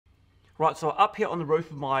Right, so up here on the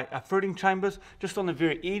roof of my fruiting chambers, just on the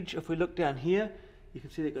very edge, if we look down here, you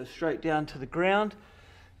can see that it goes straight down to the ground.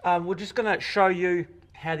 We're just going to show you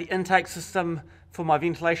how the intake system for my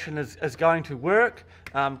ventilation is going to work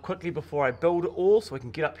quickly before I build it all, so we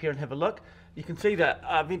can get up here and have a look. You can see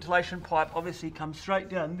that ventilation pipe obviously comes straight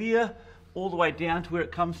down there, all the way down to where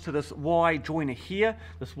it comes to this Y joiner here.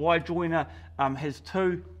 This Y joiner has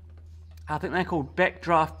two, I think they're called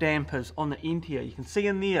backdraft dampers on the end here. You can see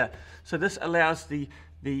in there. So this allows the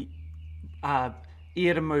air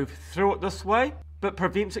to move through it this way, but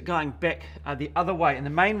prevents it going back the other way. And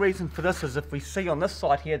the main reason for this is if we see on this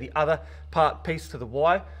side here, the other piece to the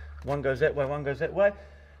Y, one goes that way, one goes that way.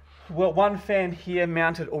 Well, one fan here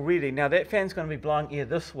mounted already. Now that fan's going to be blowing air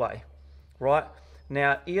this way, right?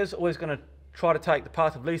 Now air's always going to try to take the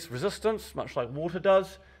path of least resistance, much like water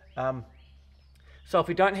does. So if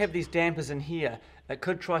we don't have these dampers in here, it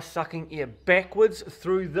could try sucking air backwards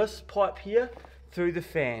through this pipe here, through the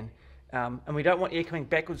fan. And we don't want air coming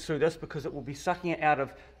backwards through this because it will be sucking it out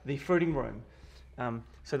of the fruiting room.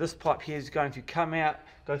 So this pipe here is going to come out,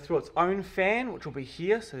 go through its own fan, which will be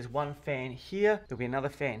here. So there's one fan here, there'll be another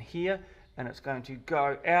fan here, and it's going to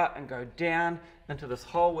go out and go down into this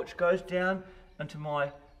hole, which goes down into my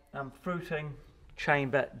fruiting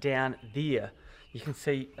chamber down there. You can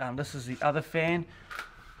see this is the other fan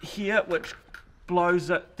here, which blows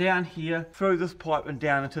it down here through this pipe and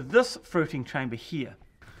down into this fruiting chamber here.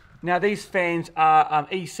 Now these fans are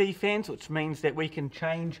EC fans, which means that we can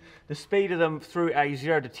change the speed of them through a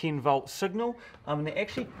 0 to 10 volt signal. And they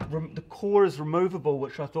actually, the core is removable,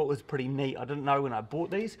 which I thought was pretty neat. I didn't know when I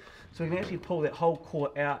bought these. So we can actually pull that whole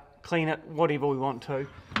core out, clean it, whatever we want to.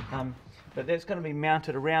 But that's going to be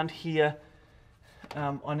mounted around here.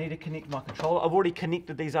 I need to connect my controller. I've already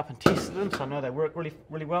connected these up and tested them, so I know they work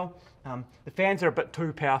really well. The fans are a bit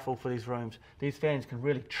too powerful for these rooms. These fans can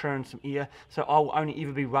really churn some air, so I'll only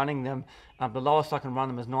ever be running them. The lowest I can run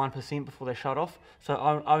them is 9% before they shut off, so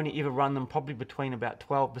I'll only ever run them probably between about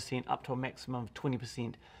 12% up to a maximum of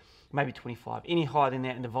 20%, maybe 25%. Any higher than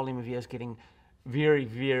that and the volume of air is getting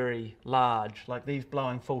very large. Like these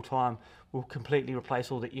blowing full time will completely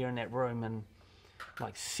replace all the air in that room in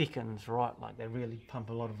like seconds, right? Like they really pump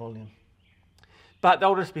a lot of volume. But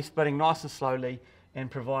they'll just be spitting nice and slowly and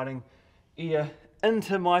providing air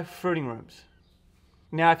into my fruiting rooms.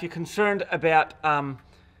 Now, if you're concerned about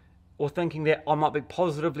or thinking that I might be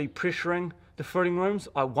positively pressuring the fruiting rooms,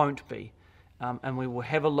 I won't be. And we will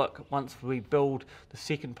have a look once we build the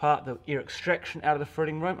second part, the air extraction out of the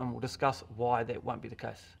fruiting room, and we'll discuss why that won't be the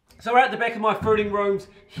case. So we're at the back of my fruiting rooms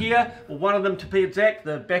here, or one of them to be exact.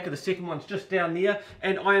 The back of the second one's just down there,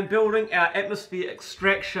 and I am building our atmosphere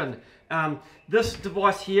extraction. This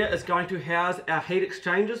device here is going to house our heat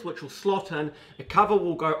exchangers, which will slot in. A cover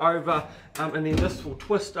will go over, and then this will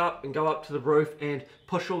twist up and go up to the roof and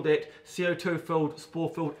push all that CO2 filled,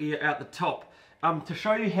 spore filled air out the top. To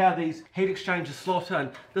show you how these heat exchangers slot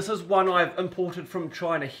in, this is one I've imported from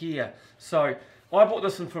China here. So I bought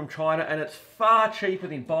this one from China, and it's far cheaper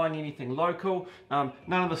than buying anything local. None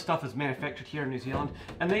of the stuff is manufactured here in New Zealand,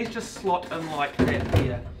 and these just slot in like that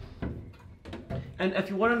here. And if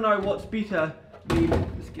you want to know what's better than,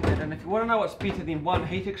 let's get that in, if you want to know what's better than one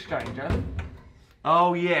heat exchanger,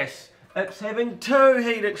 oh yes, it's having two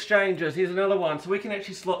heat exchangers. Here's another one, so we can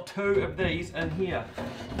actually slot two of these in here,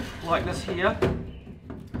 like this here.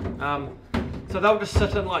 So they'll just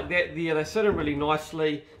sit in like that there. They sit in really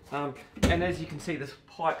nicely. And as you can see, this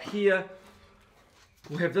pipe here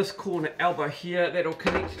will have this corner elbow here that'll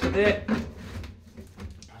connect to that.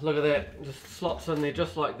 Look at that, just slots in there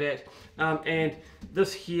just like that. And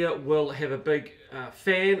this here will have a big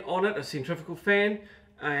fan on it, a centrifugal fan,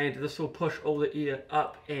 and this will push all the air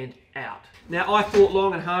up and out. Now I thought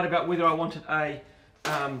long and hard about whether I wanted a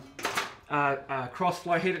cross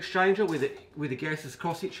flow heat exchanger where the gases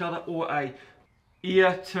cross each other, or a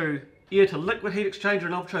air to liquid heat exchanger,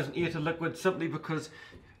 and I've chosen air to liquid simply because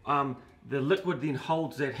the liquid then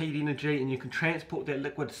holds that heat energy and you can transport that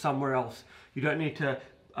liquid somewhere else. You don't need to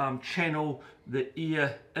channel the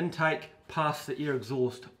air intake past the air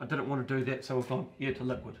exhaust. I didn't want to do that, so we've gone air to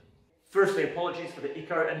liquid. Firstly, apologies for the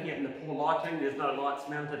echo in here and the poor lighting. There's no lights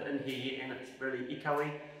mounted in here and it's really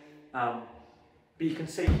echoey. But you can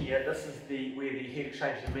see here, this is where the heat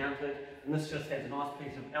exchanger is mounted, and this just has a nice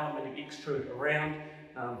piece of aluminium extrude around,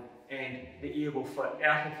 and the air will flow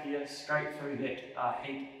out of here straight through that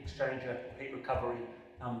heat exchanger, heat recovery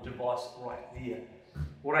device right there.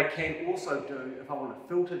 What I can also do, if I want to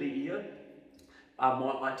filter the air,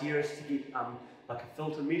 my idea is to get like a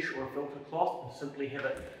filter mesh or a filter cloth and simply have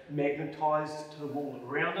it magnetized to the wall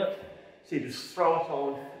around it. So you just throw it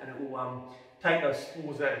on and it will take those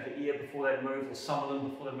spores out of the air before they move, or some of them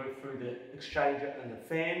before they move through the exchanger and the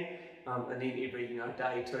fan, and then every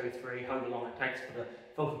day, 2 or 3, however long it takes for the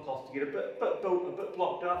filter cloth to get a bit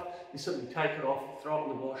blocked up, you simply take it off, throw it in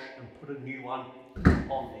the wash and put a new one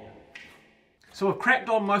on there. So we've cracked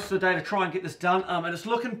on most of the day to try and get this done, and it's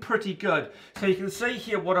looking pretty good. So you can see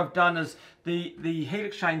here what I've done is the heat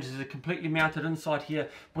exchangers are completely mounted inside here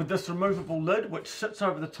with this removable lid which sits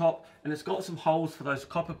over the top, and it's got some holes for those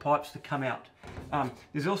copper pipes to come out.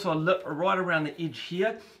 There's also a lip right around the edge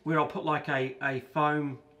here where I'll put like a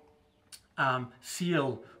foam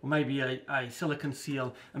seal, or maybe a silicone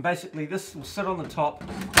seal, and basically this will sit on the top.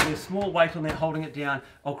 There's small weight on there holding it down.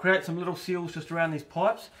 I'll create some little seals just around these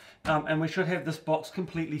pipes, and we should have this box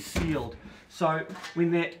completely sealed. So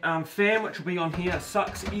when that fan, which will be on here,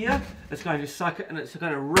 sucks air, it's going to suck it and it's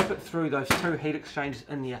going to rip it through those 2 heat exchangers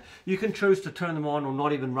in there. You can choose to turn them on or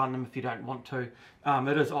not even run them if you don't want to.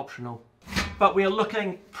 It is optional. But we are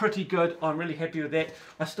looking pretty good. I'm really happy with that.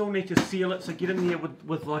 I still need to seal it, so get in there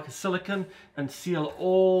with like a silicone and seal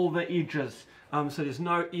all the edges, so there's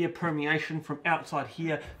no air permeation from outside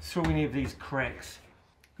here through any of these cracks.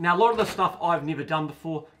 Now a lot of this stuff I've never done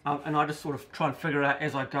before, and I just sort of try and figure it out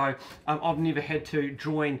as I go. I've never had to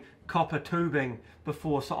join copper tubing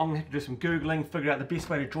before, so I'm going to have to do some Googling, figure out the best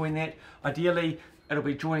way to join that. Ideally it'll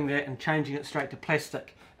be joining that and changing it straight to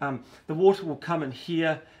plastic. The water will come in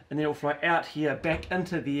here and then it'll flow out here, back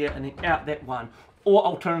into the air, and then out that one. Or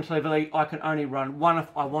alternatively, I can only run one if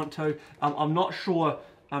I want to. I'm not sure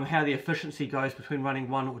how the efficiency goes between running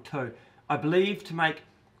 1 or 2. I believe to make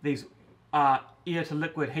these air to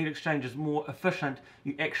liquid heat exchangers more efficient,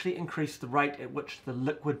 you actually increase the rate at which the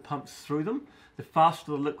liquid pumps through them. The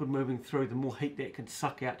faster the liquid moving through, the more heat that can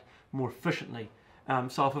suck out more efficiently.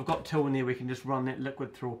 So if I've got 2 in there, we can just run that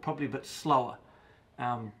liquid through probably a bit slower.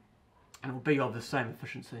 And it will be of the same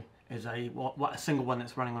efficiency as a single one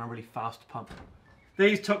that's running on a really fast pump.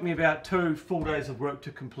 These took me about 2 full days of work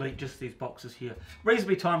to complete, just these boxes here.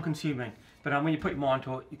 Reasonably time consuming, but when you put your mind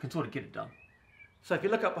to it, you can sort of get it done. So if you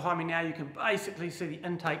look up behind me now, you can basically see the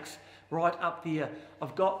intakes right up there.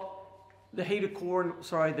 I've got the heater core,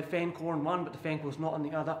 the fan core in one, but the fan core is not in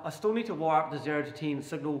the other. I still need to wire up the 0 to 10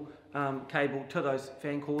 signal cable to those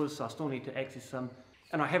fan cores, so I still need to access them.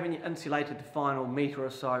 And I haven't insulated the final metre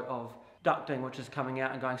or so of ducting, which is coming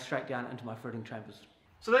out and going straight down into my fruiting chambers.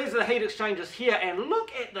 So these are the heat exchangers here, and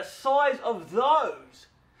look at the size of those.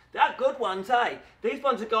 They're good ones, eh? These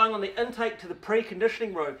ones are going on the intake to the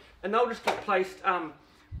preconditioning room, and they'll just get placed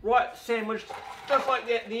right sandwiched just like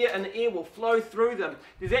that there, and the air will flow through them.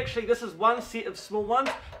 There's actually, this is one set of small ones,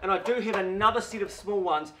 and I do have another set of small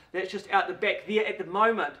ones that's just out the back there at the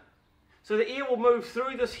moment. So the air will move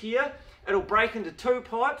through this here. It'll break into 2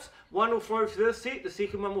 pipes. One will flow through this set, the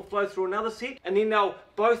second one will flow through another set, and then they'll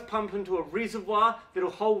both pump into a reservoir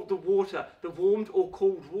that'll hold the water, the warmed or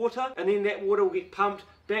cooled water, and then that water will get pumped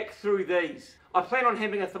back through these. I plan on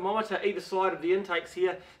having a thermometer either side of the intakes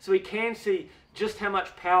here so we can see just how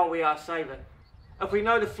much power we are saving. If we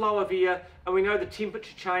know the flow of air and we know the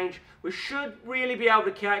temperature change, we should really be able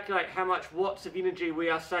to calculate how much watts of energy we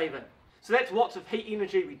are saving. So that's watts of heat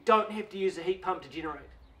energy we don't have to use a heat pump to generate.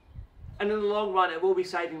 And in the long run, it will be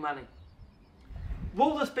saving money.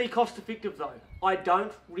 Will this be cost effective though? I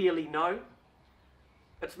don't really know.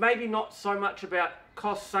 It's maybe not so much about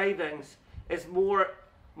cost savings as more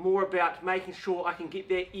about making sure I can get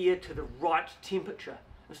that air to the right temperature.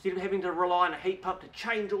 Instead of having to rely on a heat pump to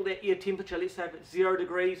change all that air temperature, let's say if it's 0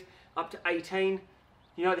 degrees up to 18,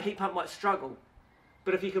 the heat pump might struggle.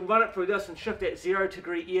 But if you can run it through this and shift that 0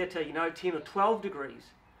 degree air to 10 or 12 degrees,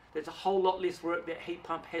 there's a whole lot less work that heat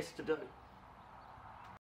pump has to do.